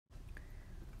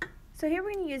So here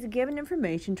we're going to use the given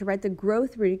information to write the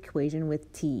growth rate equation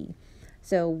with t.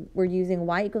 So we're using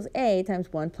y equals a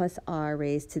times 1 plus r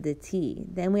raised to the t.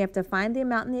 Then we have to find the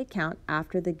amount in the account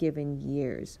after the given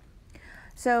years.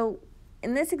 So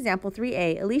in this example,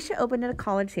 3a, Alicia opened a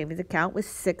college savings account with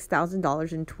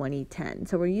 $6,000 in 2010.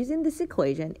 So we're using this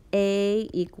equation, a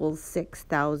equals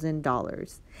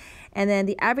 $6,000. And then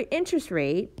the average interest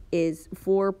rate is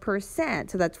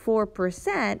 4%. So that's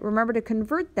 4%. Remember to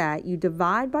convert that, you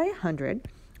divide by 100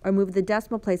 or move the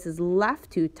decimal places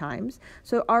left 2 times.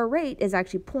 So our rate is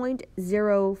actually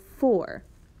 0.04.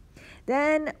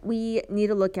 Then we need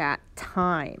to look at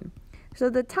time. So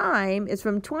the time is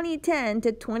from 2010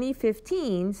 to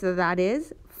 2015, so that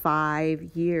is 5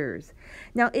 years.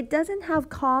 Now, it doesn't have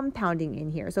compounding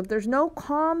in here. So if there's no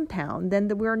compound, then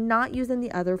we're not using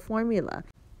the other formula.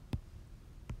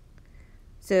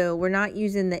 So we're not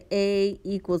using the a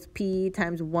equals p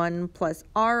times 1 plus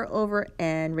r over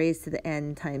n raised to the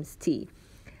n times t.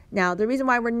 Now, the reason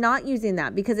why we're not using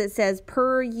that, because it says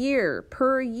per year,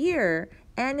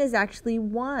 n is actually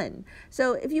 1.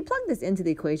 So if you plug this into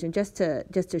the equation, just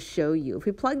to show you, if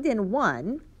we plugged in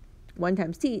 1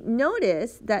 times t,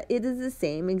 notice that it is the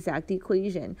same exact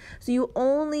equation. So you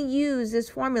only use this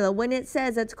formula when it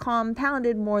says it's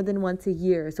compounded more than once a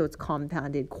year. So it's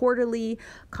compounded quarterly,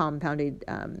 compounded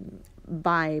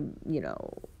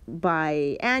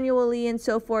biannually, and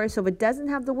so forth. So if it doesn't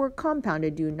have the word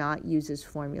compounded, do not use this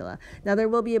formula. Now there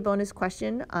will be a bonus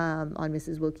question on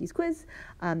Mrs. Wilkie's quiz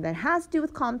that has to do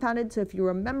with compounded. So if you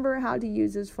remember how to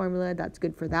use this formula, that's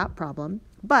good for that problem.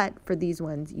 But for these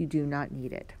ones, you do not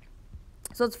need it.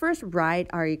 So let's first write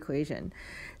our equation.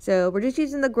 So we're just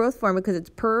using the growth formula because it's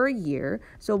per year.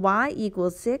 So y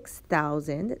equals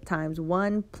 6,000 times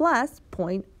 1 plus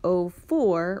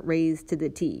 0.04 raised to the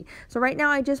t. So right now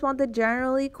I just want the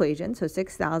general equation. So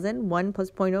 6,000, 1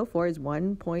 plus 0.04 is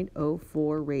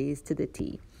 1.04 raised to the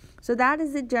t. So that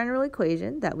is the general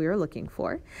equation that we are looking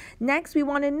for. Next, we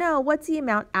want to know what's the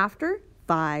amount after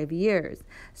 5 years.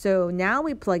 So now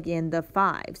we plug in the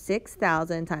 5,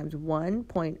 6,000 times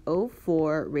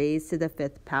 1.04 raised to the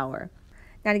 5th power.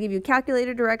 Now to give you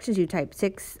calculator directions, you type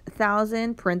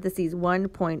 6,000 parentheses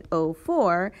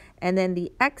 1.04 and then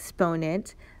the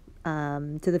exponent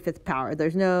to the 5th power.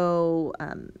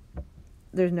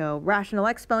 There's no rational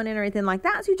exponent or anything like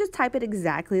that, so you just type it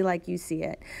exactly like you see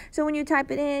it. So when you type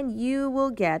it in, you will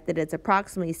get that it's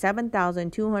approximately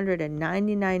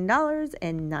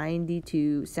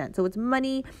 $7,299.92. So it's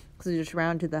money, so just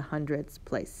round to the hundredths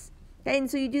place. Okay, and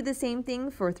so you do the same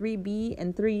thing for 3B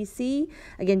and 3C.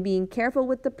 Again, being careful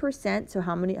with the percent, so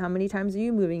how many times are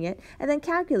you moving it, and then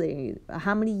calculating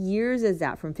how many years is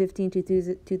that from 15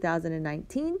 to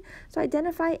 2019. So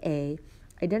identify A,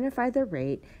 identify the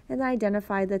rate, and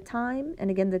identify the time.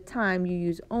 And again, the time you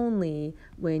use only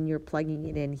when you're plugging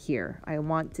it in here. I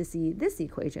want to see this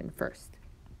equation first.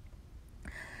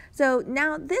 So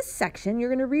now this section, you're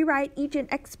going to rewrite each in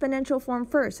exponential form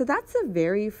first. So that's the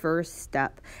very first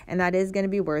step, and that is going to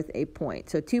be worth a point.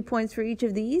 So 2 points for each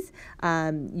of these.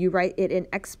 You write it in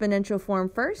exponential form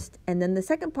first, and then the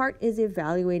second part is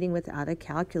evaluating without a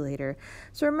calculator.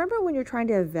 So remember when you're trying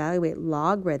to evaluate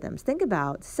logarithms, think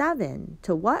about 7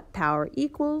 to what power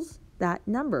equals that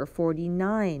number,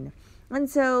 49. And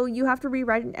so you have to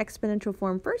rewrite it in exponential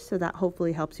form first, so that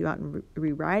hopefully helps you out in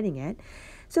rewriting it.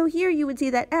 So here you would see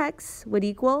that x would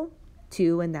equal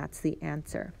 2, and that's the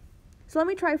answer. So let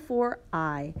me try for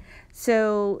I.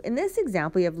 So in this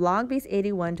example, you have log base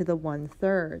 81 to the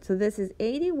 1/3. So this is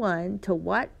 81 to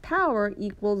what power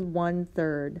equals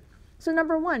 1/3. So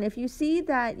number one, if you see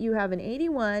that you have an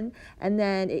 81 and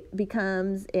then it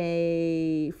becomes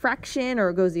a fraction or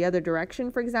it goes the other direction,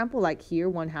 for example, like here,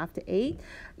 1/2 to 8,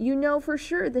 you know for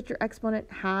sure that your exponent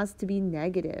has to be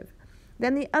negative.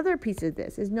 Then the other piece of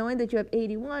this is knowing that you have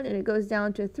 81 and it goes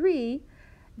down to 3,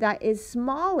 that is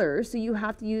smaller, so you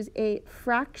have to use a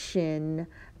fraction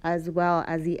as well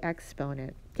as the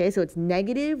exponent. Okay, so it's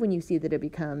negative when you see that it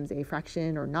becomes a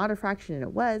fraction or not a fraction, and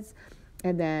it was,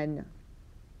 and then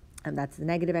that's the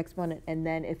negative exponent. And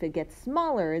then if it gets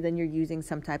smaller, then you're using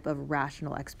some type of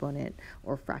rational exponent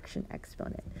or fraction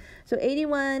exponent. So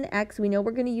 81x, we know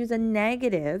we're going to use a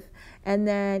negative, and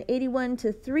then 81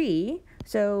 to 3,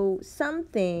 so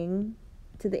something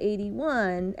to the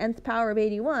 81, nth power of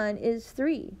 81 is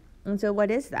 3. And so what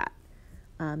is that?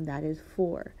 That is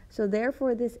 4. So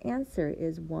therefore this answer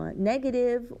is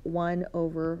negative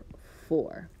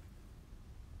 1/4.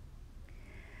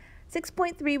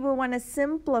 6.3, we want to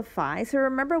simplify. So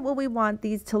remember what we want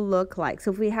these to look like.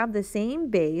 So if we have the same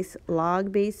base,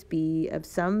 log base b of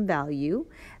some value,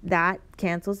 that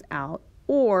cancels out.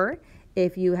 Or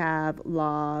if you have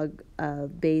log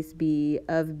of base b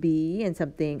of b and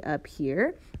something up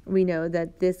here, we know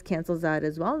that this cancels out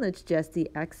as well, and it's just the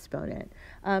exponent.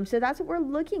 So that's what we're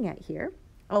looking at here.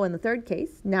 Oh, in the third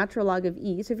case, natural log of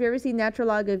e. So if you ever see natural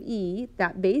log of e,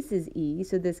 that base is e,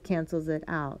 so this cancels it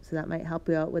out. So that might help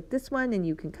you out with this one, and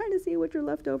you can kind of see what you're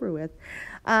left over with.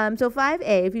 So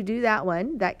 5a, if you do that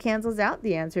one, that cancels out.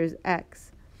 The answer is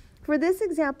x. For this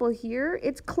example here,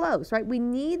 it's close, right? We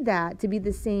need that to be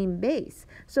the same base.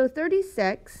 So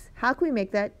 36, how can we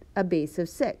make that a base of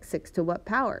 6? 6 to what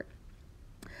power?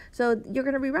 So you're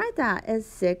going to rewrite that as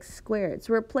 6 squared.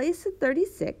 So replace the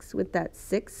 36 with that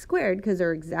 6 squared because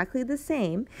they're exactly the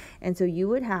same. And so you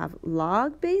would have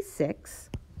log base 6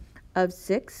 of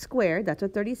 6 squared. That's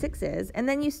what 36 is. And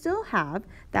then you still have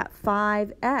that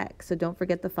 5x. So don't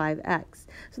forget the 5x.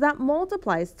 So that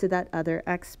multiplies to that other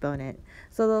exponent.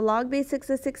 So the log base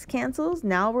 6 of 6 cancels.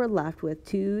 Now we're left with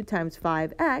 2 times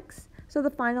 5x. So the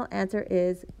final answer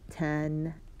is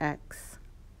 10x.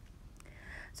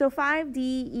 So 5D,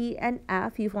 E, and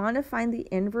F, you want to find the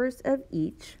inverse of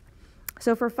each.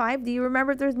 So for 5D,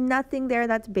 remember there's nothing there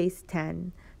that's base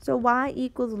 10. So y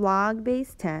equals log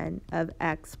base 10 of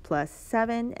x plus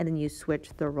 7, and then you switch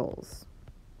the roles.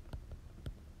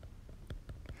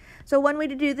 So one way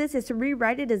to do this is to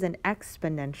rewrite it as an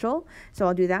exponential. So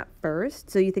I'll do that first.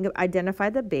 So you think of identify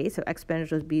the base. So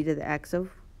exponential is b to the x of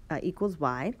equals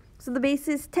y. So the base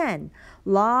is 10.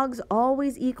 Logs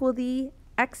always equal the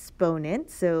exponent,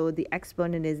 so the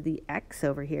exponent is the x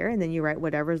over here, and then you write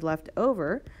whatever's left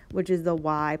over, which is the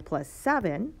y plus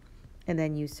 7, and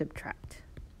then you subtract.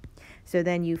 So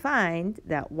then you find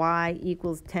that y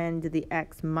equals 10 to the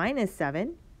x minus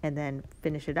 7, and then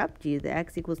finish it up, g to the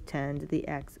x equals 10 to the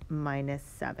x minus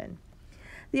 7.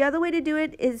 The other way to do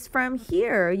it is from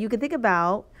here, you can think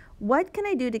about what can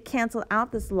I do to cancel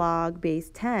out this log base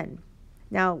 10?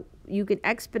 Now, you can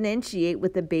exponentiate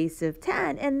with the base of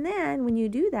 10, and then when you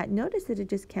do that, notice that it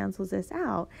just cancels this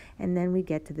out, and then we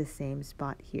get to the same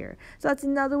spot here. So that's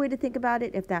another way to think about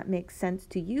it if that makes sense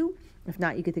to you. If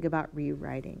not, you could think about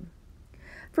rewriting.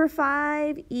 For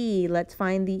 5e, let's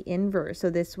find the inverse. So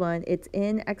this one, it's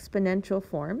in exponential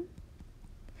form,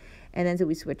 and then so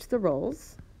we switch the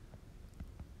roles.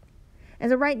 And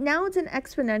so right now it's an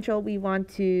exponential. We want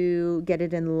to get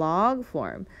it in log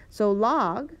form. So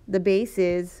log, the base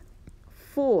is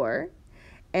 4,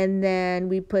 and then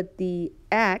we put the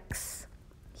x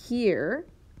here,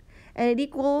 and it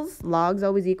equals, logs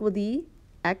always equal the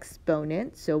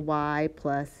exponent, so y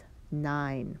plus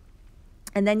 9.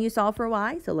 And then you solve for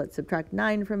y, so let's subtract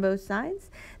 9 from both sides.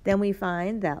 Then we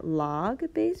find that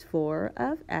log base 4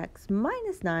 of x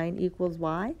minus 9 equals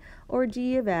y, or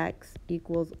g of x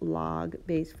equals log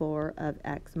base 4 of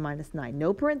x minus 9.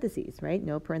 No parentheses, right?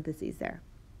 No parentheses there.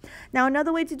 Now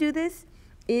another way to do this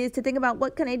is to think about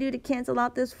what can I do to cancel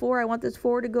out this 4? I want this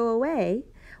 4 to go away.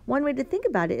 One way to think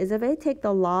about it is if I take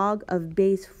the log of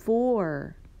base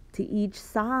 4 to each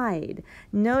side,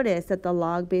 notice that the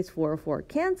log base 4 of 4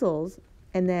 cancels,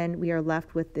 and then we are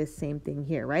left with this same thing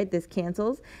here, right? This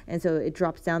cancels, and so it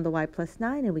drops down to y plus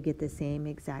 9, and we get the same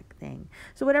exact thing.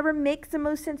 So whatever makes the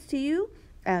most sense to you,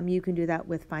 you can do that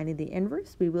with finding the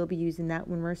inverse. We will be using that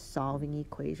when we're solving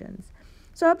equations.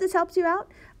 So I hope this helps you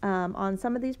out on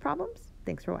some of these problems.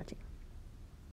 Thanks for watching.